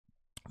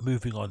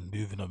Moving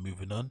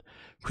on.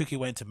 Quickly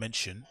went to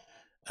mention,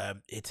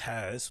 it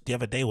has the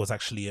other day was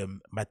actually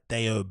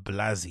Matteo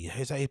Blazy.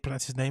 How you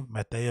pronounce his name?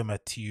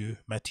 Matthieu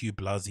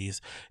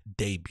Blazy's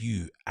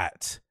debut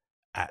at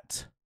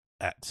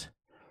at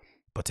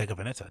Bottega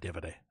Veneta the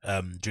other day,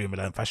 during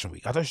Milan Fashion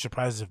Week. I was actually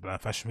surprised with Milan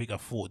Fashion Week. I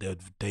thought they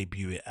would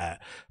debut it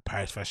at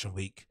Paris Fashion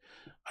Week.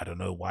 I don't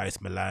know why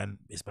it's Milan.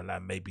 Is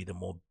Milan maybe the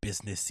more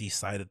businessy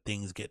side of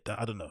things get done?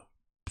 I don't know.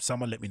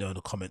 Someone let me know in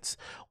the comments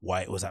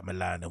why it was at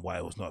Milan and why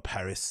it was not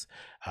Paris.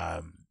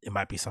 It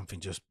might be something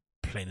just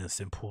plain and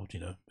simple.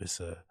 It's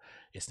an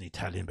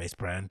Italian based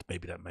brand.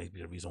 Maybe that may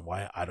be the reason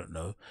why. I don't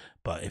know.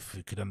 But if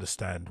we could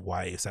understand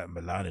why it's at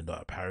Milan and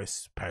not at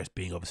Paris, Paris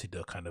being obviously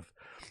the kind of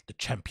the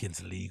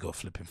Champions League of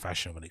flipping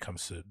fashion when it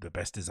comes to the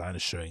best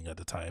designers showing at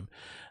the time,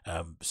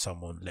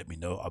 someone let me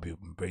know. I'll be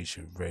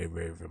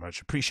very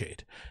much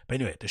appreciated. But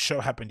anyway, the show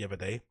happened the other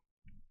day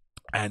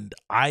and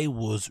I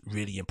was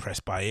really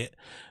impressed by it.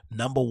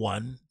 Number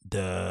one,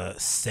 the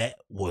set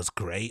was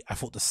great. I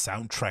thought the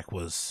soundtrack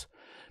was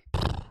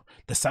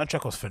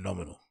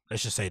phenomenal.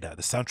 Let's just say that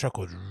the soundtrack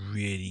was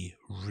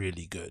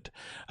really good.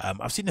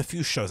 I've seen a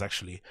few shows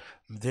actually.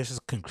 This is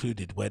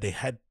concluded where they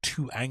had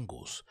two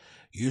angles.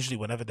 Usually,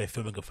 whenever they're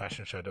filming a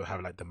fashion show, they'll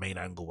have like the main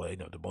angle where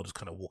the model's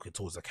kind of walking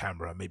towards the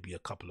camera, maybe a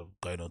couple of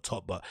going on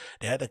top. But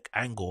they had an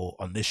angle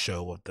on this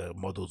show of the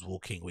models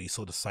walking where you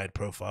saw the side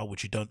profile,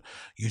 which you don't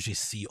usually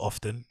see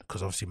often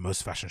because obviously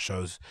most fashion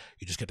shows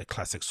you just get the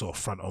classic sort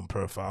of front on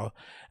profile,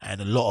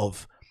 and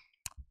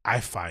I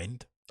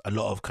find a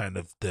lot of kind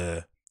of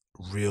the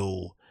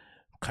real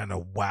kind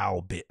of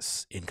wow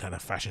bits in kind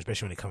of fashion,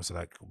 especially when it comes to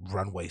like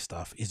runway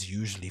stuff, is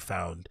usually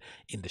found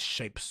in the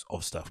shapes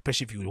of stuff.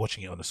 Especially if you're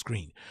watching it on the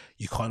screen,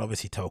 you can't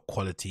obviously tell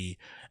quality.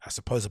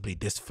 Supposedly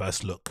this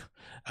first look,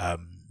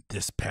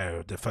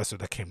 the first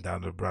look that came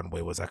down the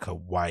runway was like a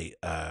white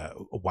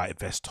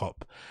vest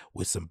top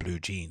with some blue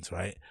jeans,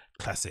 right?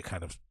 Classic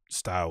kind of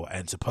style.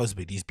 And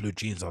supposedly these blue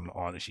jeans aren't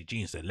actually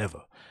jeans, they're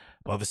leather.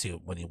 But obviously,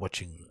 when you're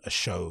watching a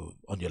show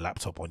on your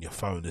laptop, on your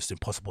phone, it's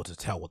impossible to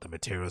tell what the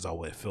materials are,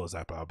 what it feels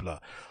like, blah, blah.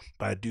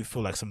 But I do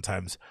feel like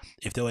sometimes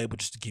if they were able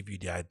just to give you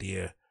the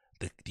idea,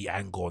 the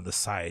angle on the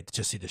side,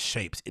 just see the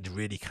shapes, it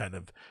really kind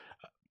of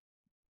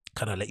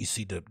let you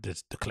see the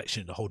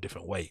collection in a whole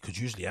different way. Because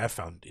usually I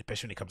found,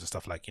 especially when it comes to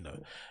stuff like,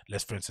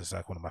 let's for instance,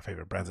 like one of my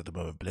favorite brands at the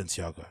moment,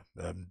 Balenciaga,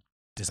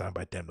 designed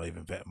by them, not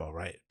even Vetmo,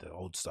 right? The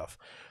old stuff.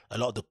 A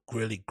lot of the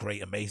really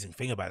great, amazing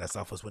thing about that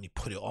stuff was when you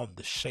put it on,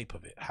 the shape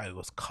of it, how it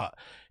was cut,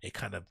 it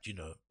kind of,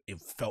 it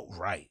felt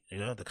right.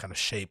 The kind of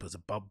shape was a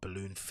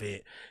balloon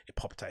fit, it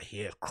popped out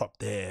here, cropped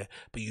there,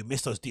 but you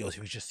miss those deals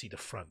if you just see the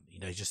front.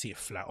 You just see it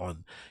flat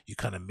on. You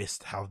kind of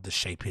missed how the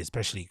shape is,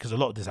 especially because a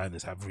lot of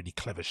designers have really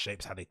clever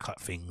shapes, how they cut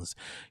things.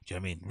 Do you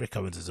know what I mean? Rick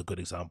Owens is a good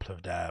example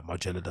of that.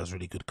 Margiela does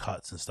really good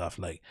cuts and stuff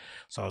like.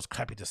 So I was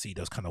happy to see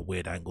those kind of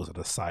weird angles on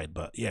the side.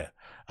 But yeah,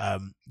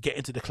 get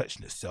into the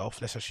collection itself.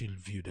 Let's actually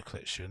view the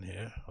collection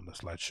here on the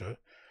slideshow.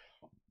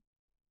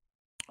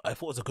 I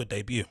thought it was a good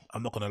debut.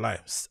 I'm not gonna lie.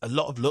 A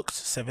lot of looks,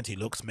 70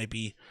 looks.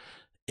 Maybe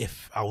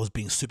if I was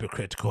being super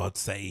critical, I'd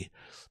say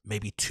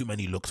maybe too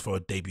many looks for a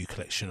debut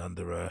collection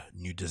under a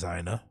new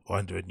designer or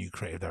under a new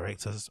creative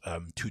director's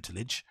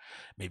tutelage.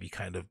 Maybe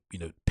kind of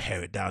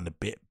pare it down a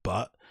bit.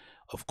 But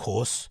of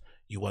course,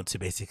 you want to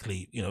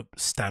basically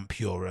stamp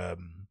your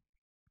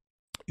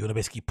you want to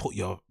basically put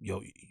your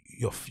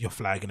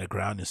flag in the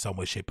ground in some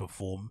way, shape, or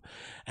form,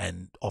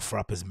 and offer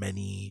up as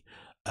many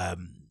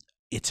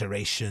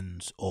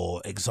iterations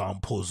or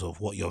examples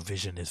of what your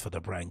vision is for the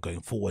brand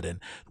going forward. And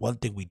one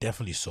thing we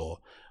definitely saw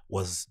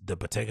was the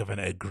Bottega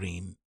Veneta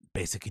green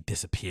basically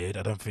disappeared.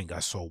 I don't think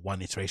I saw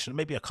one iteration,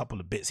 maybe a couple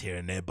of bits here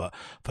and there, but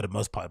for the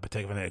most part,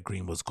 Bottega Veneta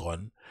green was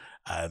gone.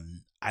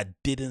 I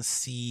didn't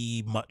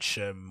see much.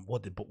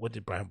 What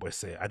did Brian Boy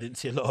say? I didn't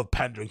see a lot of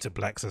pandering to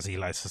blacks, as he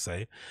likes to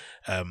say.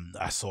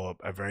 I saw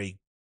a very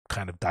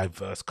kind of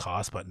diverse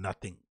cast, but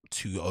nothing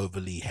too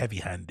overly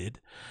heavy-handed.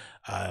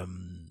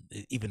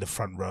 Even the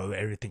front row,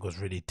 everything was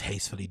really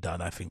tastefully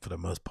done. I think for the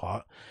most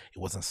part, it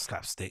wasn't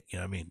slapstick. You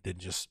know what I mean?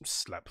 Didn't just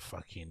slap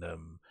fucking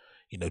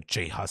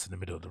Jay Huss in the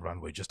middle of the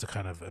runway just to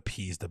kind of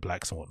appease the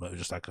blacks and whatnot. It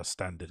was just like a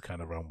standard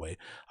kind of runway.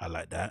 I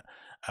like that.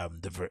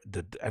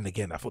 And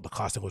again, I thought the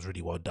casting was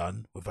really well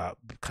done without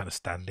kind of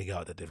standing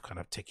out that they've kind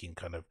of taken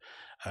kind of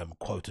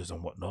quotas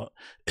and whatnot.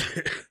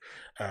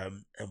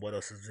 And what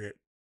else is it?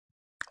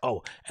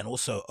 Oh, and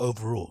also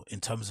overall, in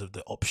terms of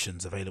the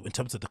options available, in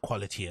terms of the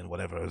quality and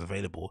whatever is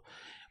available,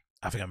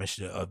 I think I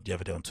mentioned it the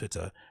other day on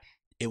Twitter.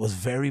 It was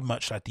very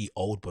much like the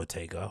old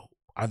Bottega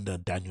under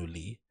Daniel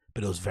Lee,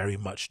 but it was very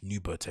much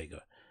new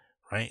Bottega,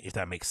 right? If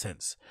that makes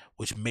sense,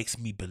 which makes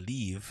me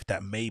believe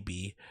that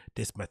maybe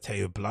this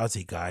Matteo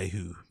Blazy guy,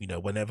 who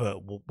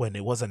when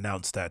it was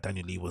announced that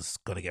Daniel Lee was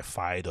gonna get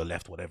fired or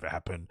left, whatever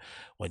happened,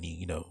 when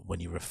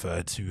he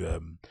referred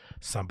to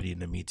somebody in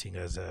the meeting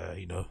as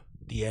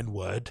the N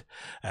word,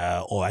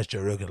 or as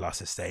Joe Rogan likes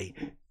to say,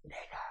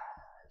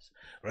 niggas.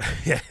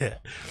 Right?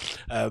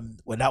 Yeah.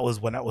 When that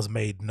was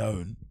made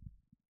known,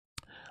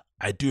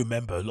 I do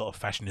remember a lot of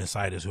fashion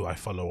insiders who I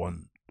follow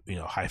on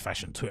high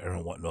fashion Twitter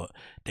and whatnot,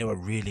 they were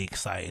really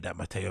excited that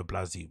Matteo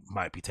Blazy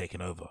might be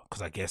taking over,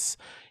 because I guess,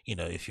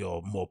 if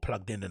you're more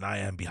plugged in than I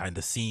am behind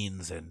the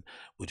scenes and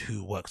with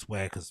who works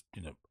where, because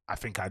I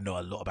think I know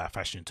a lot about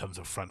fashion in terms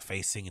of front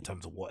facing, in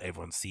terms of what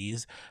everyone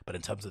sees, but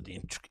in terms of the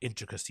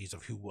intricacies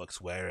of who works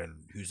where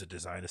and who's a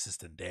design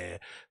assistant there,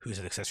 who's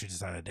an accessory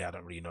designer there, I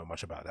don't really know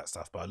much about that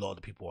stuff. But a lot of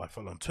the people I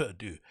follow on Twitter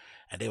do,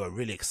 and they were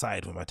really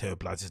excited when Matteo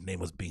Blazy's name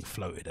was being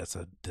floated as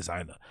a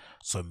designer.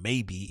 So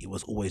maybe it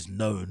was always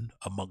known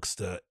amongst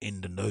the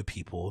in the know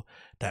people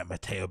that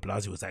Matteo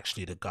Blazy was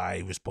actually the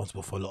guy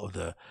responsible for a lot of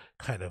the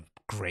kind of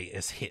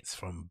greatest hits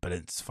from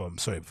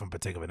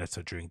Bottega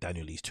Veneta during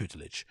Daniel Lee's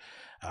tutelage.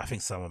 I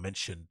think someone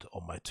mentioned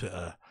on my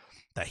Twitter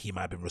that he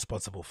might have been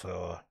responsible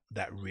for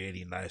that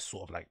really nice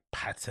sort of like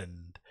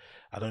patterned,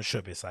 I don't know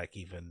if it's like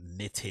even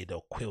knitted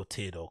or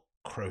quilted or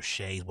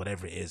crocheted,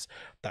 whatever it is,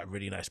 that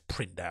really nice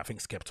print that I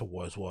think Skepta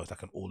wore as well. It's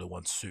like an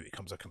all-in-one suit. It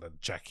comes like in a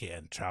jacket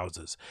and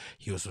trousers.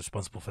 He was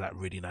responsible for that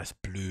really nice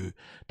blue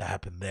that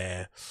happened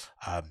there.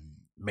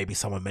 Maybe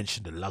someone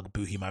mentioned the lug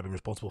boot he might have been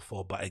responsible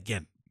for, but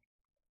again,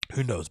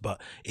 who knows? But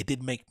it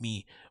did make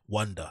me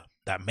wonder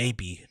that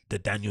maybe the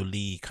Daniel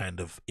Lee kind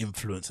of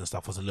influence and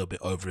stuff was a little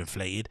bit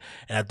overinflated.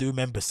 And I do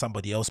remember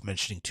somebody else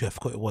mentioning too, I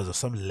forgot it was, or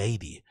some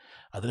lady,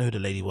 I don't know who the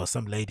lady was,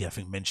 some lady I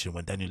think mentioned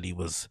when Daniel Lee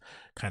was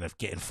kind of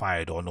getting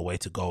fired or on the way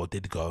to go, or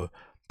did go,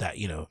 that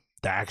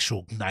the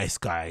actual nice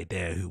guy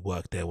there who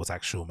worked there was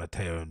actual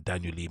Matteo, and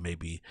Daniel Lee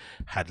maybe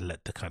had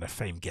let the kind of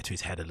fame get to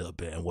his head a little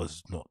bit and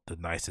was not the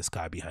nicest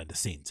guy behind the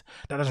scenes.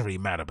 That doesn't really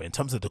matter, but in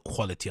terms of the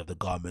quality of the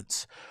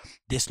garments,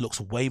 this looks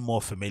way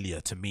more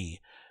familiar to me.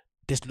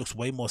 This looks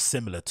way more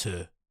similar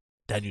to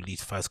Daniel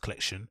Lee's first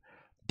collection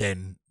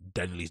than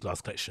Daniel Lee's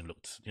last collection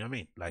looked. You know what I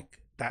mean? Like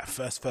that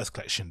first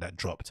collection that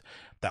dropped,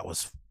 that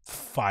was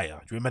fire.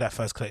 Do you remember that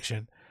first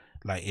collection?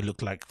 Like it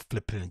looked like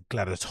flipping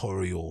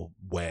gladiatorial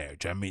wear.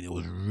 Do you know what I mean? It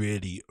was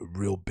really a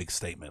real big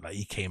statement. Like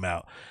he came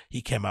out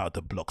of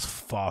the blocks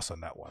fast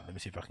on that one. Let me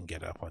see if I can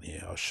get it up on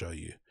here. I'll show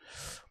you.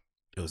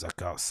 It was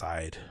like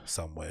outside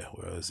somewhere.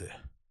 Where is it?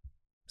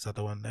 Is that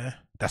the one there?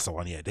 That's the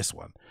one, yeah, this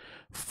one.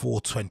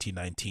 Fall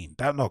 2019.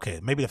 Okay,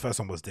 maybe the first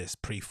one was this,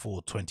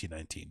 pre-fall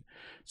 2019.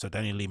 So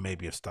Daniel Lee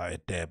maybe have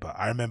started there, but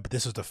I remember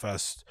this was the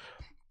first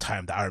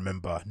time that I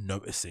remember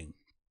noticing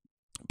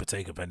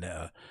Bottega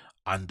Veneta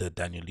under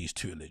Daniel Lee's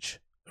tutelage,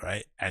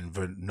 right? And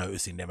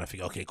noticing them, I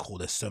think, okay, cool,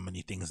 there's so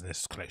many things in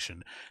this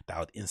collection that I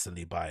would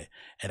instantly buy.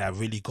 And I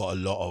really got a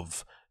lot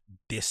of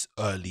this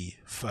early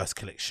first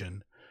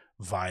collection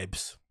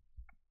vibes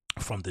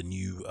from the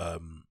new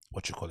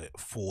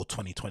fall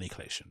 2020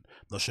 collection.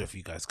 Not sure if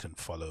you guys can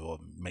follow or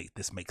make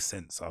this make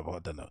sense. I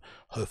don't know,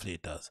 hopefully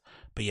it does.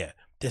 But yeah,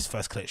 this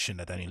first collection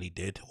that Daniel Lee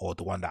did, or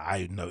the one that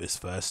I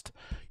noticed first,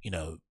 it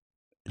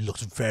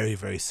looks very,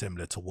 very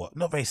similar to what,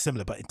 not very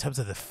similar, but in terms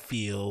of the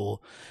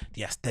feel,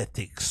 the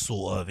aesthetic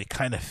sort of, it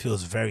kind of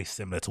feels very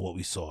similar to what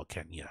we saw.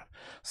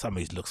 Some of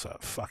these looks are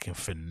fucking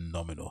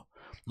phenomenal.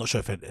 Not sure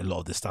if a lot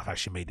of this stuff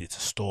actually made it to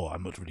store.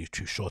 I'm not really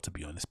too sure, to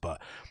be honest, but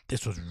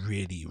this was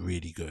really,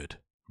 really good.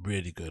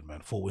 Really good,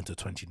 man. Fall winter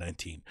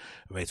 2019,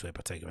 Racewear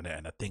Bottega Veneta.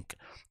 And I think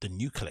the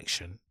new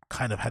collection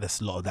kind of had a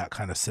lot of that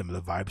kind of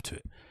similar vibe to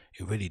it.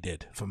 It really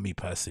did, for me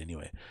personally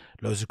anyway.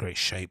 Loads of great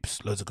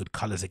shapes, loads of good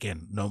colors.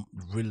 Again, no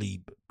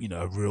really,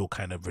 a real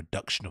kind of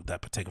reduction of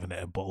that Bottega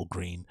Veneta bottle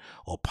green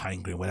or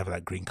pine green, whatever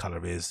that green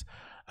color is.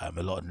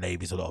 A lot of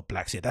navies, a lot of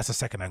blacks. Yeah, that's the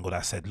second angle that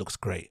I said looks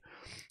great.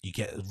 You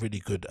get a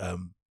really good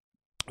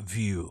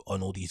view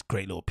on all these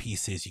great little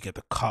pieces. You get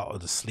the cut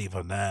of the sleeve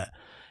on that,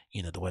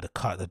 the way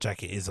the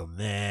jacket is on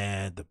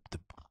there,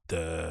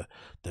 the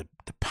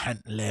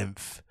pant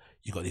length.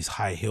 You got these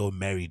high heel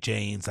Mary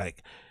Janes.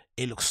 Like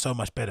it looks so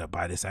much better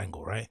by this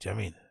angle, right? Do you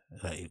know what I mean?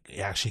 Like it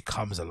actually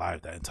comes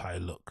alive, that entire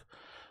look.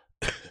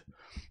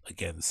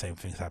 Again, the same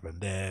things happen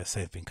there,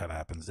 same thing kind of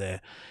happens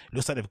there. It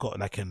looks like they've got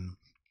like an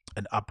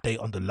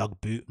update on the lug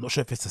boot. Not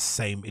sure if it's the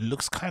same. It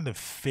looks kind of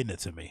thinner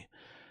to me.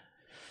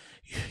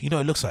 It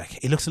looks a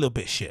little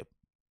bit shit,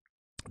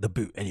 the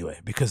boot anyway,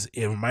 because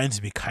it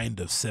reminds me kind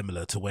of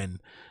similar to when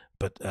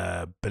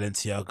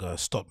Balenciaga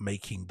stopped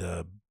making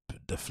the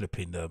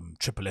flipping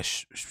triple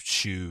S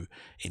shoe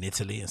in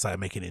Italy and started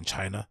making it in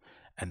China,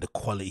 and the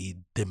quality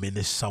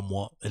diminished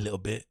somewhat a little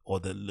bit, or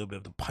the little bit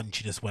of the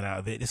punchiness went out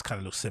of it. This kind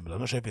of looks similar.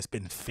 I'm not sure if it's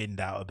been thinned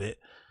out a bit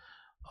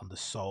on the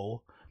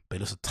sole, but it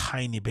looks a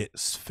tiny bit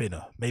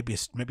thinner. Maybe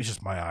it's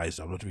just my eyes,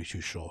 I'm not really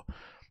too sure.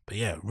 But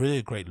yeah,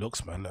 really great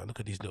looks, man. Look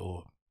at these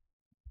little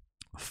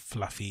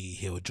fluffy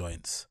heel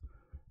joints.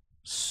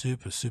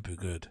 Super, super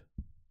good.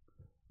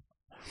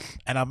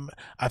 And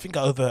I think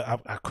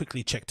I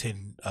quickly checked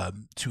in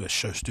to a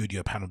show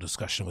studio panel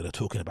discussion where they're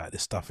talking about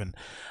this stuff, and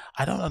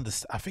I don't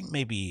understand. I think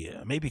maybe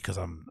because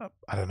I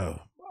don't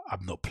know,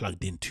 I'm not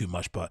plugged in too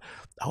much, but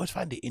I always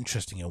find it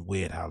interesting and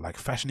weird how like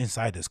fashion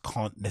insiders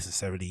can't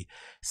necessarily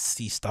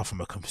see stuff from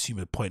a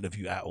consumer point of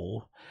view at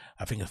all.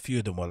 I think a few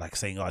of them were like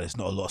saying, oh, there's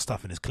not a lot of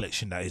stuff in this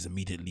collection that is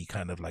immediately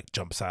kind of like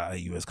jumps out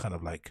at you as kind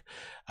of like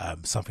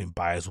something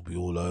buyers will be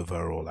all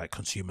over, or like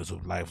consumers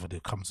would like when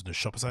it comes to the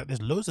shop. It's like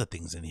there's loads of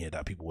things in here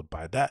that people would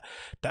buy. That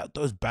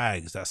those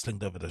bags that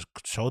slinged over the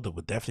shoulder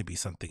would definitely be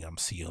something I'm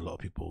seeing a lot of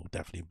people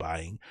definitely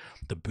buying.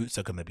 The boots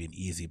are going to be an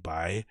easy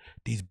buy.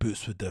 These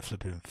boots with the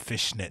flipping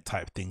fishnet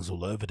type things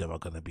all over them are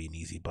going to be an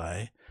easy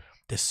buy.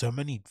 There's so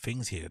many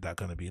things here that are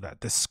going to be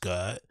like this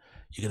skirt.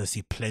 You're going to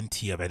see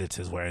plenty of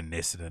editors wearing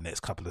this in the next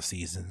couple of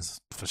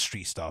seasons for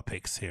street style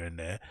picks here and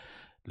there.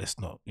 Let's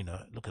not,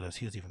 look at those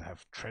heels even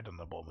have tread on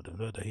the bottom of them.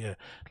 Look here.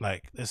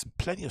 Like, there's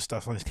plenty of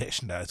stuff on this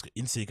collection that is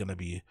instantly going to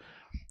be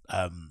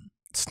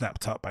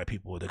snapped up by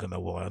people. They're going to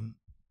want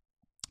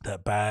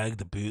that bag,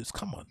 the boots.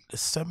 Come on,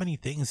 there's so many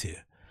things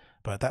here.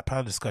 But that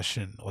panel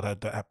discussion, or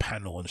that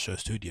panel on the show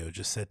studio,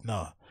 just said,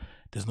 nah,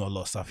 there's not a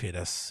lot of stuff here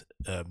that's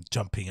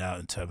jumping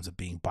out in terms of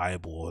being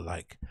buyable or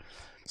like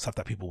stuff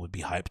that people would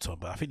be hyped on.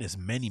 But I think there's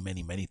many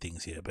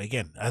things here. But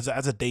again, as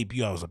a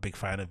debut, I was a big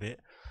fan of it.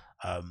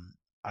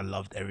 I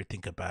loved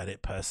everything about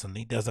it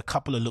personally. There's a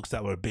couple of looks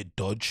that were a bit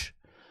dodge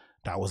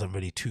that I wasn't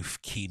really too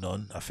keen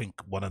on. I think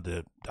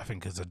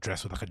it's a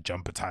dress with like a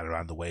jumper tied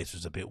around the waist, which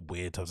was a bit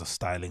weird in terms of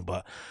styling.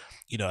 But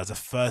as a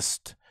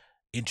first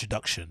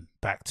introduction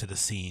back to the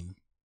scene,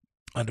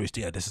 under his,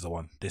 this is the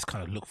one. This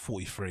kind of look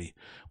 43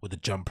 with the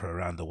jumper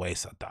around the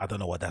waist. I don't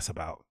know what that's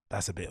about.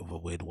 That's a bit of a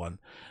weird one,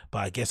 but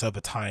I guess over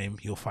time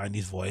he'll find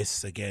his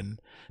voice again.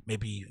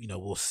 Maybe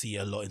we'll see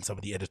a lot in some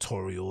of the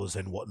editorials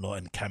and whatnot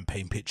and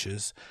campaign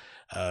pictures.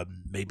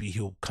 Maybe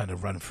he'll kind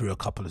of run through a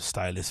couple of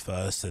stylists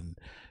first, and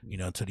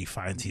until he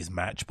finds his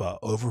match. But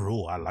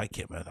overall, I like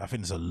it, man. I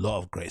think there's a lot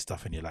of great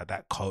stuff in here. Like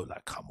that coat,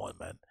 like come on,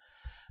 man.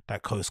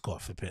 That coat's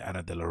got flipping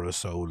Ana de la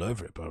Rosa all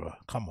over it, bro.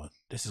 Come on,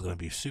 this is gonna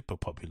be super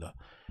popular.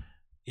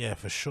 Yeah,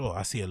 for sure.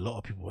 I see a lot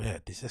of people here.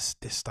 This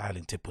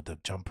styling tip with the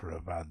jumper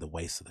around the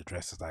waist of the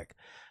dress is like,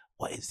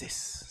 what is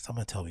this?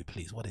 Someone tell me,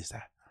 please. What is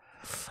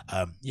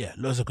that? Yeah,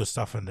 loads of good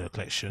stuff in the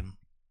collection.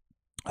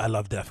 I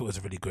loved it. I thought it was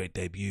a really great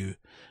debut.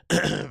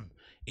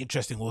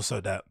 Interesting also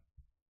that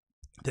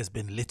there's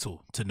been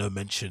little to no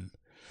mention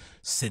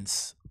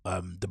since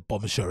the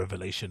bombshell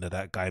revelation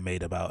that guy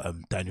made about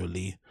Daniel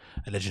Lee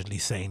allegedly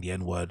saying the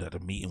N-word at a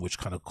meeting, which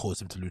kind of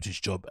caused him to lose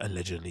his job,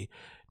 allegedly.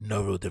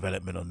 No real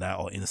development on that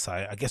or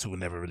insight. I guess we will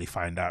never really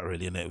find out,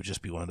 really, and it would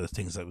just be one of those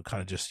things that we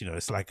kind of just,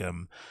 it's like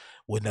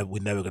we're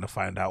never gonna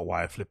find out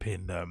why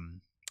flipping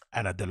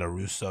Anna De La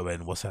Russo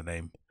and what's her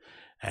name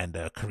and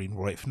Kareem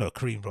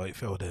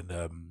Roitfeld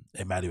and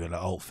Emmanuel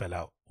Alt fell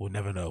out. We'll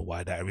never know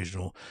why that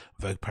original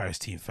Vogue Paris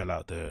team fell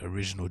out. The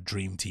original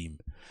Dream Team.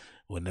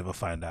 We'll never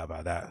find out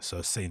about that.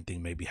 So same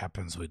thing maybe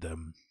happens with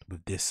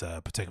this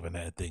Bottega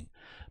Veneta thing.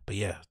 But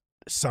yeah,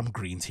 some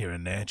greens here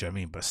and there, do you know what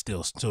I mean? But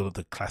still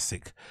the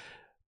classic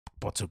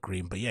bottle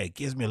green. But yeah, it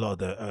gives me a lot of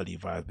the early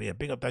vibes. But yeah,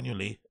 big up Daniel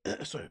Lee.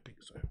 sorry.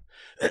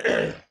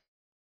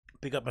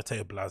 Big up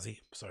Matthieu Blazy.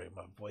 Sorry,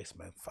 my voice,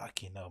 man.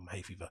 Fucking hell,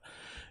 hay fever.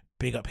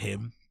 Big up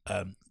him.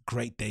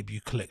 Great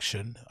debut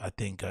collection. I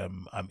think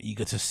I'm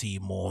eager to see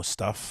more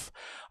stuff.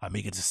 I'm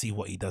eager to see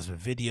what he does with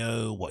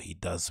video, what he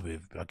does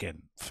with,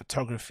 again,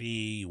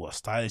 photography, what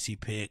styles he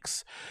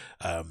picks.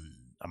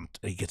 I'm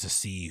eager to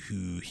see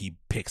who he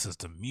picks as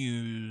the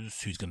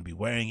muse, who's going to be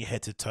wearing it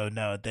head to toe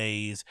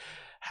nowadays,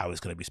 how it's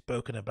going to be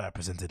spoken about,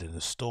 presented in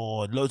the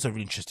store. Loads of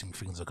interesting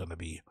things are going to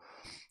be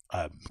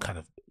kind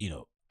of,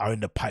 are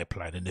in the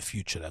pipeline in the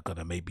future that are going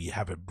to maybe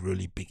have a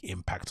really big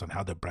impact on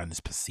how the brand is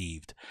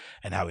perceived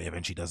and how it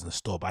eventually does in the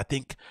store. But I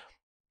think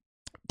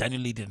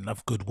Daniel Lee did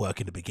enough good work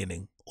in the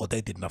beginning, or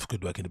they did enough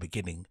good work in the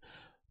beginning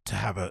to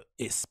have it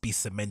be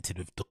cemented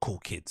with the cool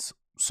kids.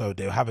 So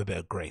they'll have a bit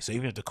of grace. So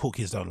even if the cool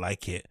kids don't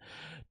like it,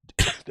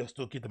 they'll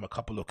still give them a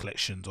couple of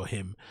collections or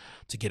him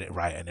to get it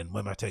right. And then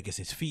when Matteo gets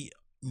his feet,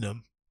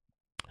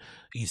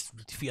 his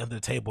feet under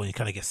the table and he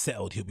kind of gets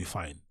settled, he'll be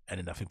fine. And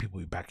then I think people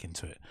will be back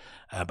into it.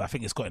 But I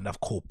think it's got enough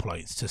core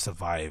points to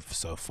survive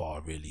so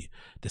far, really,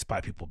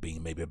 despite people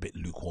being maybe a bit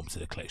lukewarm to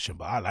the collection.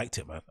 But I liked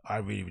it, man. I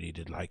really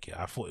did like it.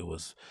 I thought it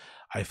was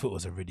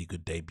a really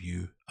good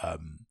debut.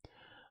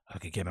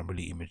 Like again, I'm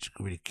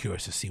really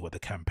curious to see what the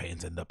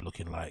campaigns end up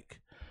looking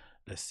like.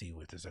 Let's see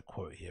what there's a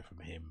quote here from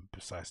him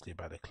precisely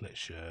about the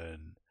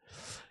collection.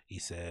 He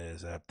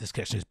says, this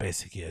collection is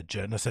basically a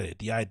journey. So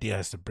the idea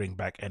is to bring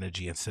back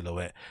energy and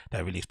silhouette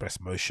that really express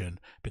motion,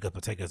 because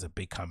Bottega is a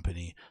big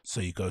company, so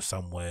you go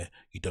somewhere,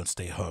 you don't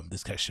stay home.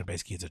 This collection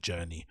basically is a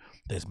journey.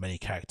 There's many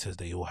characters,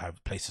 they all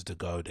have places to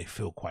go, they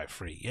feel quite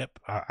free. Yep,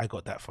 I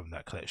got that from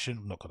that collection,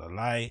 I'm not gonna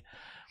lie.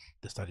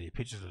 The study of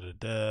pictures,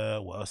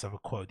 what else have a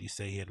quote you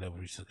say here? Level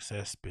of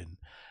success been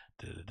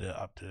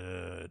up to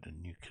the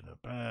nuke in the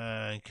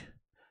bank.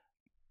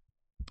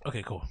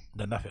 Okay, cool.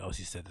 No, nothing else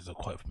he said. There's a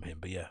quote from him,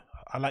 but yeah,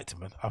 I liked it,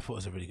 man. I thought it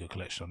was a really good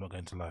collection. I'm not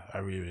going to lie. I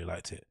really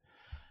liked it.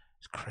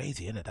 It's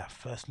crazy, isn't it? That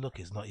first look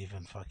is not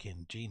even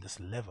fucking jean, that's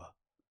leather.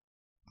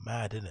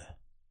 Mad, isn't it?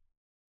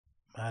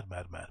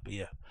 Mad. But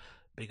yeah,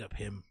 big up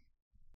him.